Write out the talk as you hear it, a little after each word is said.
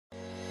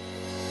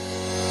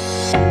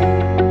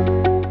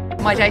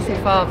My day so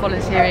far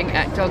volunteering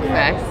at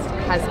DogFest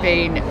has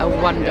been a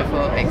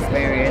wonderful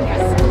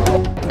experience.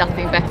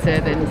 Nothing better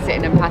than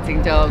sitting and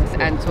patting dogs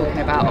and talking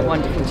about a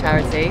wonderful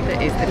charity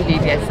that is the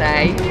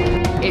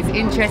PDSA. It's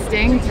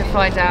interesting to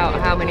find out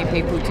how many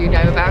people do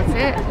know about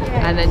it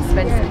and then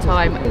spend some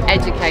time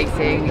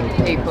educating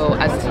people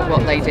as to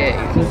what they do.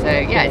 So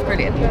yeah, it's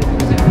brilliant.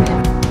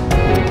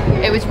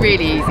 It was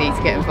really easy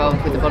to get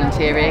involved with the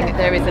volunteering.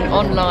 There is an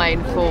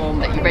online form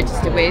that you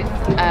register with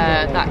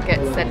that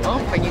gets sent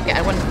off and you get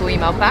a wonderful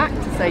email back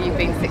to say you've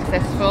been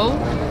successful.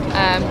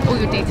 All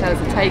your details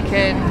are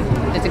taken.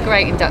 There's a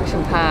great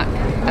induction pack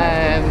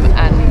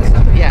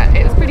and yeah,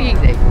 it was pretty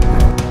easy.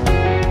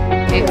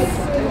 It's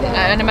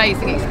an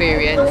amazing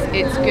experience.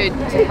 It's good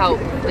to help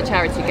the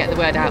charity get the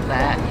word out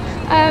there.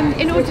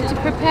 In order to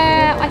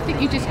prepare, I think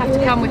you just have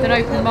to come with an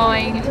open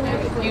mind.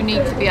 You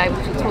need to be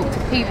able to talk to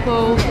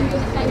people,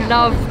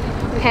 love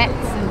pets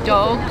and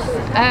dogs,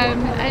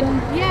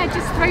 and yeah,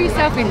 just throw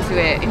yourself into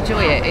it,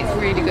 enjoy it.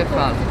 It's really good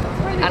fun.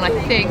 And I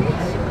think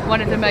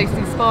one of the most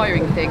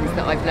inspiring things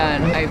that I've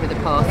learned over the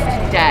past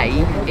day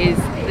is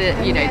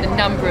the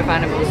number of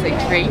animals they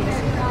treat,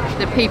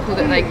 the people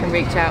that they can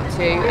reach out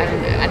to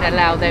and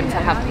allow them to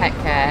have pet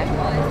care.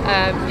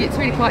 It's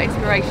really quite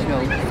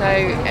inspirational,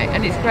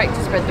 and it's great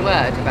to spread the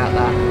word about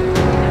that.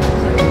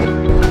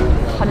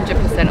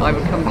 100% I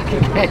would come back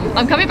again.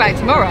 I'm coming back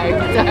tomorrow,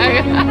 so